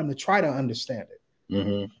the time to try to understand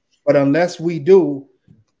it. But unless we do,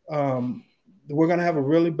 we're going to have a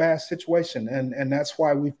really bad situation. And that's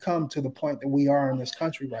why we've come to the point that we are in this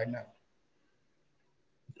country right now.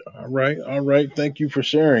 All right. All right. Thank you for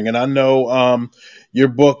sharing. And I know your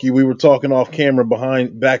book, we were talking off camera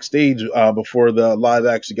backstage before the live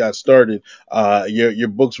actually got started. Your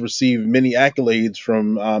books received many accolades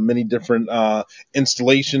from many different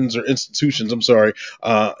institutions of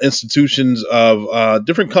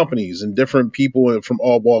different companies and different people from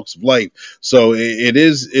all walks of life. So it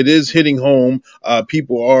is hitting home.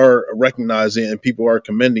 People are recognizing it and people are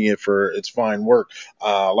commending it for its fine work.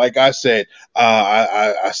 Like I said,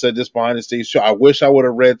 I said this behind the stage show. I wish I would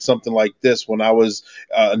have read something like this when I was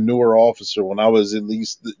a newer officer, when I was at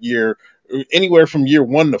least anywhere from year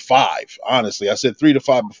 1 to 5. Honestly, I said 3 to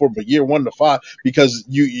 5 before, but year 1 to 5, because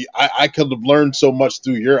I could have learned so much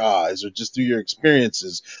through your eyes or just through your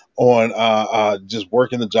experiences on just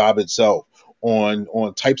working the job itself,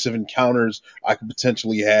 on types of encounters I could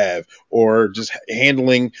potentially have, or just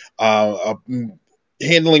handling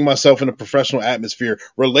handling myself in a professional atmosphere,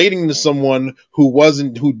 relating to someone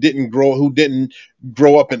who didn't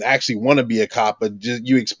grow up and actually want to be a cop, but just,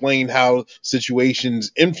 you explain how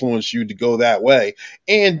situations influence you to go that way,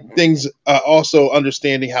 and things also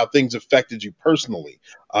understanding how things affected you personally.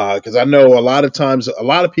 Because I know a lot of times, a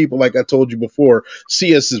lot of people, like I told you before,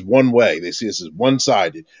 see us as one way. They see us as one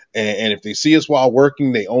sided, and if they see us while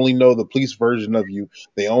working, they only know the police version of you.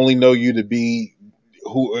 They only know you to be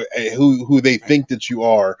who they think that you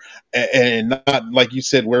are, and not, like you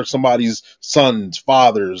said, we're somebody's sons,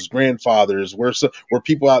 fathers, grandfathers. We're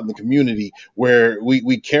people out in the community where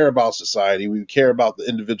we care about society, we care about the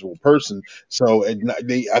individual person. So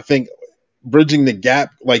I think bridging the gap,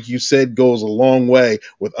 like you said, goes a long way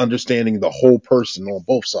with understanding the whole person on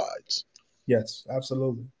both sides. Yes,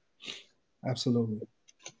 absolutely. Absolutely.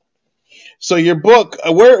 So your book,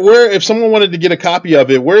 if someone wanted to get a copy of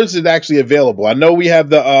it, where is it actually available? I know we have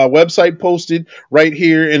the website posted right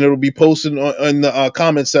here, and it'll be posted in the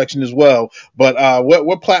comment section as well. But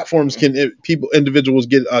what platforms can individuals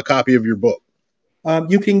get a copy of your book?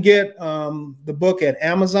 You can get the book at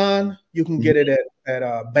Amazon. You can get it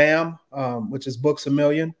at BAM, which is Books a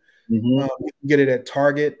Million. Mm-hmm. You can get it at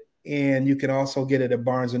Target, and you can also get it at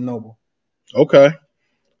Barnes and Noble. Okay,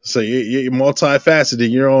 so you're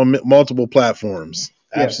multifaceted. You're on multiple platforms.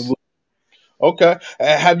 Yes. Absolutely. Okay.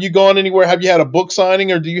 Have you gone anywhere? Have you had a book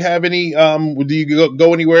signing, or do you have any? Do you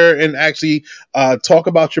go anywhere and actually talk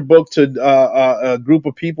about your book to a group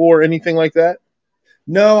of people or anything like that?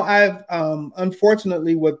 No, I've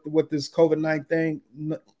unfortunately with this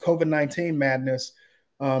COVID-19 madness,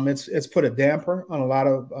 it's put a damper on a lot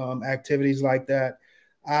of activities like that.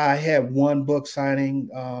 I had one book signing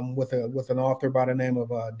with an author by the name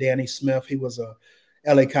of Danny Smith. He was a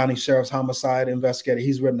LA County Sheriff's homicide investigator.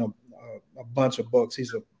 He's written a bunch of books.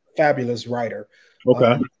 He's a fabulous writer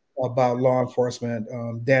Okay. about law enforcement.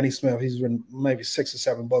 Danny Smith, he's written maybe 6 or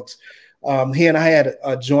 7 books. He and I had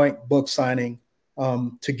a joint book signing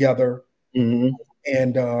together. Mm-hmm.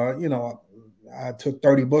 And, I took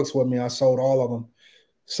 30 books with me. I sold all of them.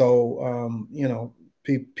 So,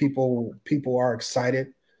 people are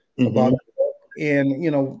excited about it.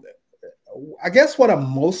 And, I guess what I'm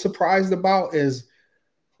most surprised about is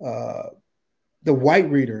the white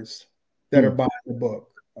readers that are buying the book.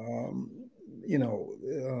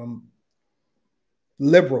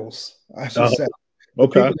 Liberals, I should say. The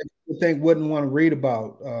Okay. people that you think wouldn't want to read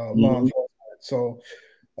about law enforcement. So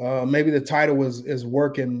maybe the title is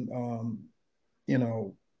working, in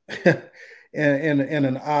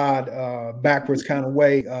an odd, backwards kind of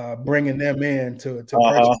way, bringing them in to purchase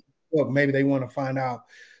the book. Maybe they want to find out,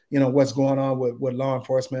 what's going on with law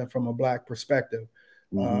enforcement from a Black perspective.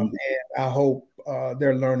 And I hope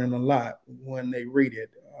they're learning a lot when they read it,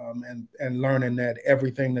 and learning that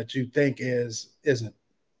everything that you think isn't.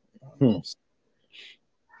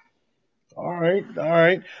 All right, all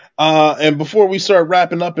right. And before we start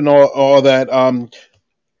wrapping up and all that,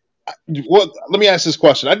 let me ask this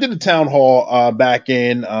question. I did a town hall back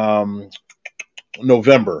in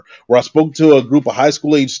November, where I spoke to a group of high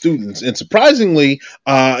school age students, and surprisingly,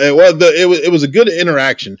 it was a good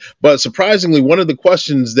interaction. But surprisingly, one of the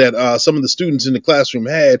questions that some of the students in the classroom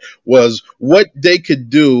had was what they could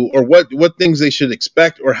do, or what things they should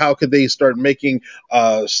expect, or how could they start making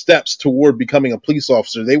steps toward becoming a police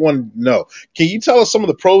officer. They wanted to know. Can you tell us some of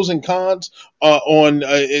the pros and cons on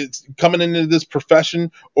coming into this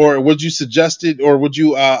profession, or would you suggest it, or would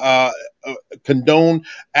you condone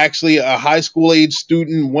actually a high school age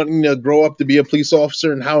student wanting to grow up to be a police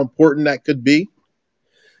officer, and how important that could be?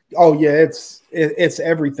 Oh yeah, it's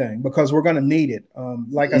everything, because we're going to need it.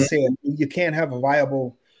 Like I said, you can't have a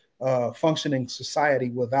viable, functioning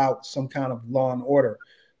society without some kind of law and order.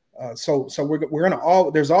 So we're going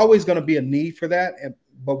to there's always going to be a need for that,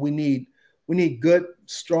 but we need good,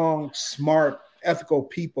 strong, smart, ethical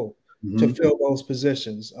people to fill those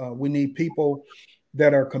positions. We need people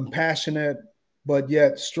that are compassionate but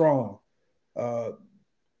yet strong.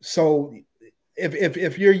 So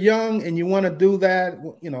if you're young and you want to do that,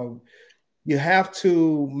 you have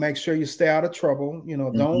to make sure you stay out of trouble.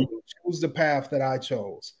 Don't choose the path that I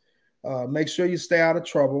chose. Make sure you stay out of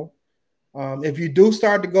trouble. If you do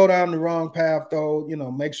start to go down the wrong path, though,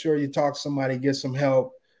 make sure you talk to somebody, get some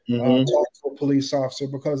help, talk to a police officer,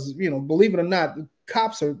 because, believe it or not,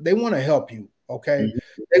 cops they want to help you. Okay.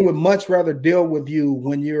 They would much rather deal with you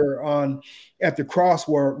when you're at the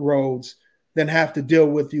crossroads than have to deal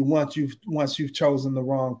with you once you've chosen the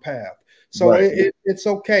wrong path. So it's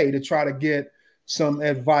okay to try to get some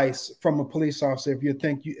advice from a police officer if you're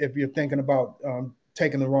thinking about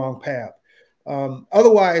taking the wrong path.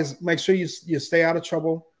 Otherwise, make sure you stay out of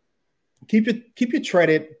trouble. keep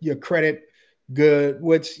your credit good,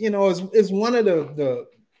 which is one of the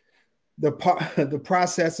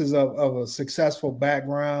processes of a successful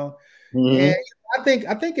background. And Mm-hmm.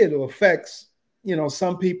 I think it affects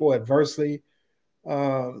some people adversely.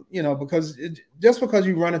 Because just because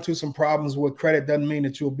you run into some problems with credit doesn't mean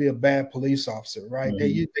that you'll be a bad police officer, right?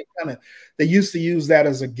 Mm-hmm. They used to use that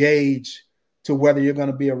as a gauge to whether you're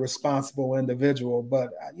going to be a responsible individual. But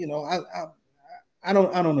I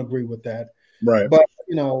don't agree with that. Right. But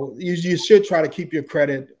you should try to keep your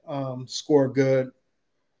credit score good,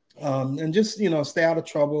 and just stay out of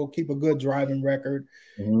trouble, keep a good driving record,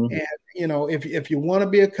 Mm-hmm. and if you want to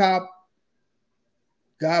be a cop,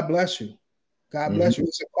 God bless you. God bless Mm-hmm. you.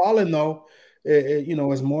 It's a calling, though.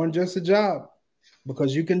 It's more than just a job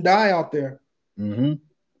because you can die out there. Mm-hmm.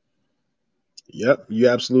 Yep, you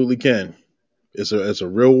absolutely can. It's a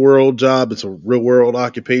real world job. It's a real world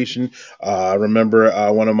occupation. I remember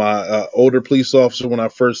one of my older police officer when I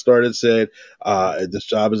first started said, "This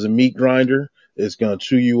job is a meat grinder. It's gonna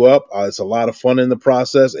chew you up. It's a lot of fun in the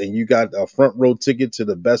process, and you got a front row ticket to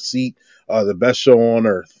the best seat, the best show on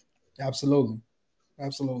earth." Absolutely.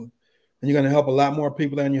 Absolutely. And you're going to help a lot more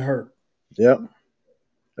people than you hurt. Yep.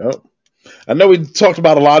 Yep. I know we talked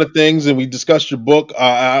about a lot of things and we discussed your book.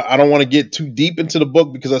 I don't want to get too deep into the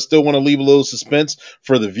book because I still want to leave a little suspense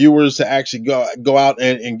for the viewers to actually go out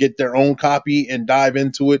and get their own copy and dive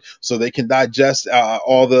into it so they can digest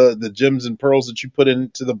all the gems and pearls that you put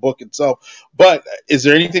into the book itself. But is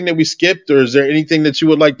there anything that we skipped, or is there anything that you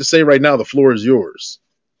would like to say right now? The floor is yours.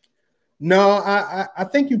 No, I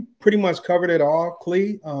think you pretty much covered it all,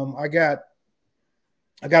 Clee. I got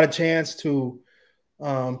a chance to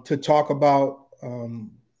talk about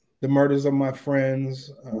the murders of my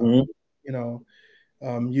friends. Mm-hmm. You know,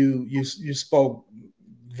 you spoke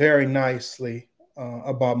very nicely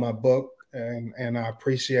about my book, and I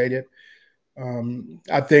appreciate it.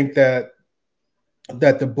 I think that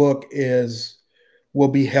the book will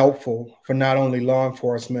be helpful for not only law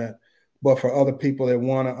enforcement but for other people that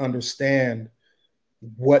want to understand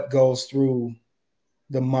what goes through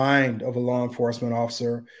the mind of a law enforcement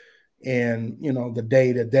officer and the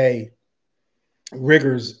day-to-day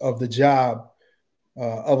rigors of the job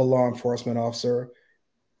of a law enforcement officer,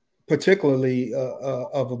 particularly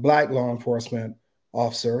of a black law enforcement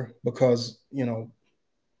officer, because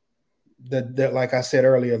that like I said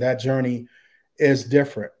earlier, that journey is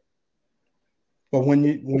different. But when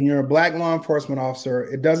you're a black law enforcement officer,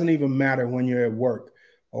 it doesn't even matter when you're at work,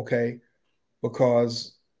 okay?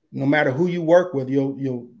 Because no matter who you work with,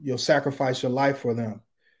 you'll sacrifice your life for them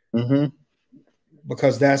Mm-hmm.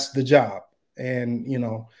 because that's the job. And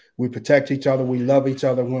we protect each other, we love each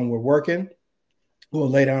other when we're working. We'll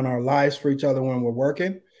lay down our lives for each other when we're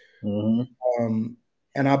working. Mm-hmm.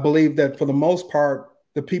 And I believe that for the most part,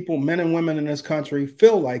 the people, men and women in this country,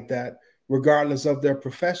 feel like that, regardless of their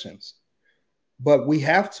professions. But we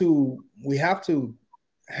have to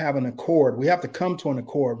have an accord. We have to come to an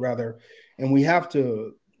accord, rather, and we have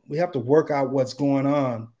to work out what's going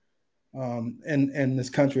on in this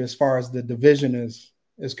country as far as the division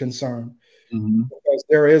is concerned. Mm-hmm. Because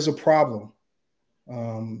there is a problem.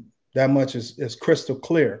 That much is crystal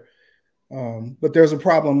clear. But there's a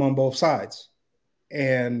problem on both sides.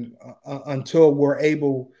 And until we're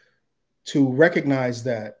able to recognize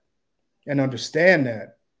that and understand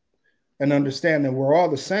that, we're all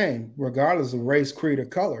the same, regardless of race, creed, or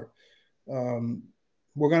color,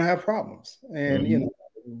 we're going to have problems. And, Mm-hmm.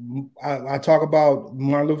 I talk about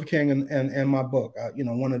Martin Luther King in my book.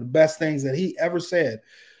 One of the best things that he ever said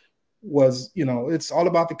was, it's all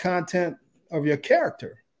about the content of your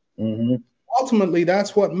character. Mm-hmm. Ultimately,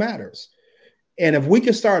 that's what matters. And if we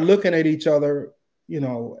can start looking at each other,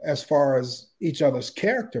 as far as each other's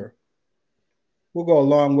character, we'll go a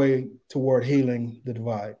long way toward healing the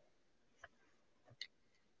divide.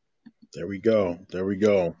 There we go. There we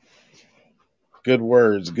go. Good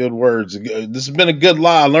words. Good words. This has been a good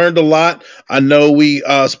lot. I learned a lot. I know we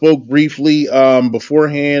spoke briefly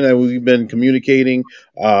beforehand, and we've been communicating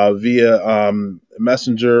via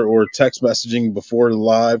messenger or text messaging before the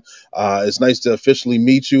live. It's nice to officially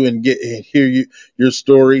meet you and get and hear your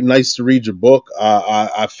story. Nice to read your book.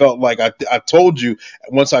 I felt like I told you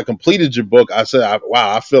once I completed your book. I said,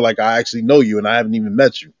 "Wow, I feel like I actually know you, and I haven't even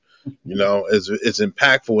met you." It's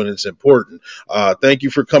impactful and it's important. Thank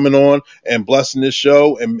you for coming on and blessing this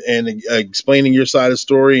show and explaining your side of the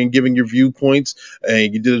story and giving your viewpoints.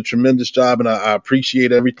 And you did a tremendous job, and I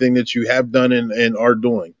appreciate everything that you have done and are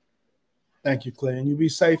doing. Thank you, Clay. And you be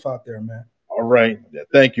safe out there, man. All right.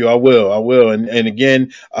 Thank you. I will. I will. And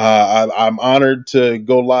again, I'm honored to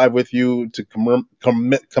go live with you to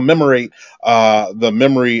commemorate the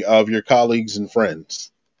memory of your colleagues and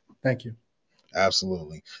friends. Thank you.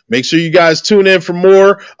 Absolutely. Make sure you guys tune in for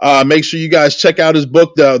more. Make sure you guys check out his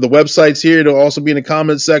book. The website's here. It'll also be in the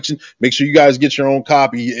comments section. Make sure you guys get your own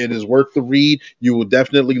copy. It is worth the read. You will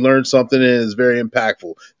definitely learn something, and it is very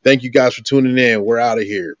impactful. Thank you guys for tuning in. We're out of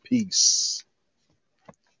here. Peace.